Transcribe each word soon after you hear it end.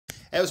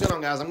Hey, what's going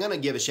on, guys? I'm going to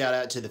give a shout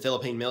out to the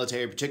Philippine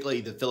military, particularly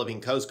the Philippine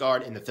Coast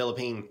Guard and the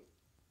Philippine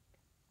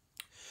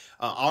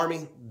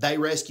Army. They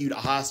rescued a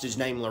hostage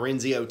named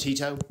Laurencio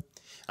Tito.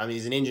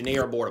 He's an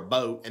engineer aboard a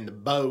boat, and the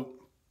boat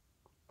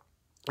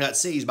got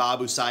seized by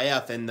Abu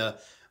Sayyaf,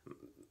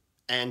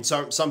 and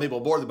some people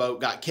aboard the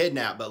boat got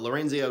kidnapped, but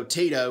Laurencio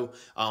Tito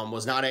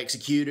was not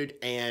executed,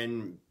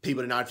 and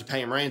people did not have to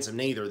pay him ransom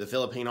neither. The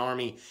Philippine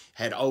Army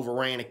had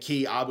overran a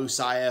key Abu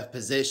Sayyaf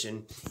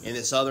position in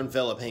the southern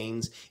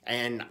Philippines,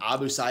 and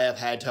Abu Sayyaf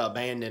had to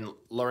abandon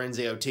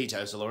Laurencio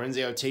Tito. So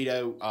Laurencio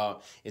Tito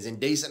is in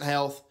decent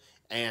health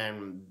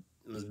and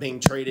was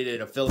being treated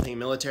at a Philippine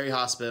military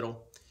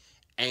hospital,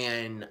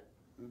 and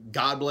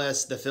God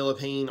bless the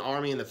Philippine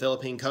Army and the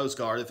Philippine Coast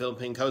Guard. The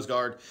Philippine Coast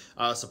Guard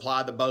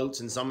supplied the boats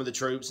and some of the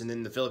troops, and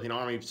then the Philippine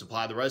Army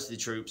supplied the rest of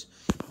the troops.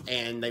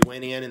 And they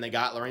went in and they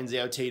got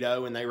Laurencio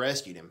Tito and they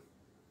rescued him.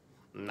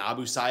 And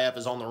Abu Sayyaf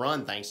is on the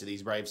run thanks to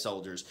these brave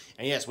soldiers.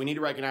 And yes, we need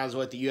to recognize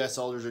what the U.S.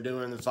 soldiers are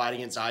doing in the fight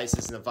against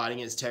ISIS and the fight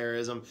against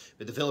terrorism.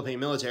 But the Philippine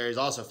military is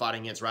also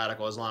fighting against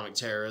radical Islamic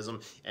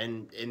terrorism.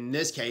 And in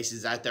this case,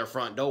 is at their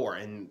front door.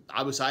 And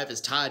Abu Sayyaf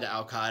is tied to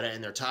Al-Qaeda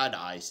and they're tied to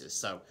ISIS.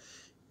 So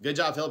good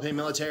job, Philippine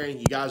military.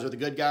 You guys are the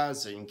good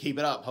guys, and keep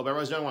it up. Hope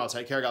everyone's doing well.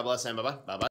 Take care. God bless, and bye-bye. Bye-bye.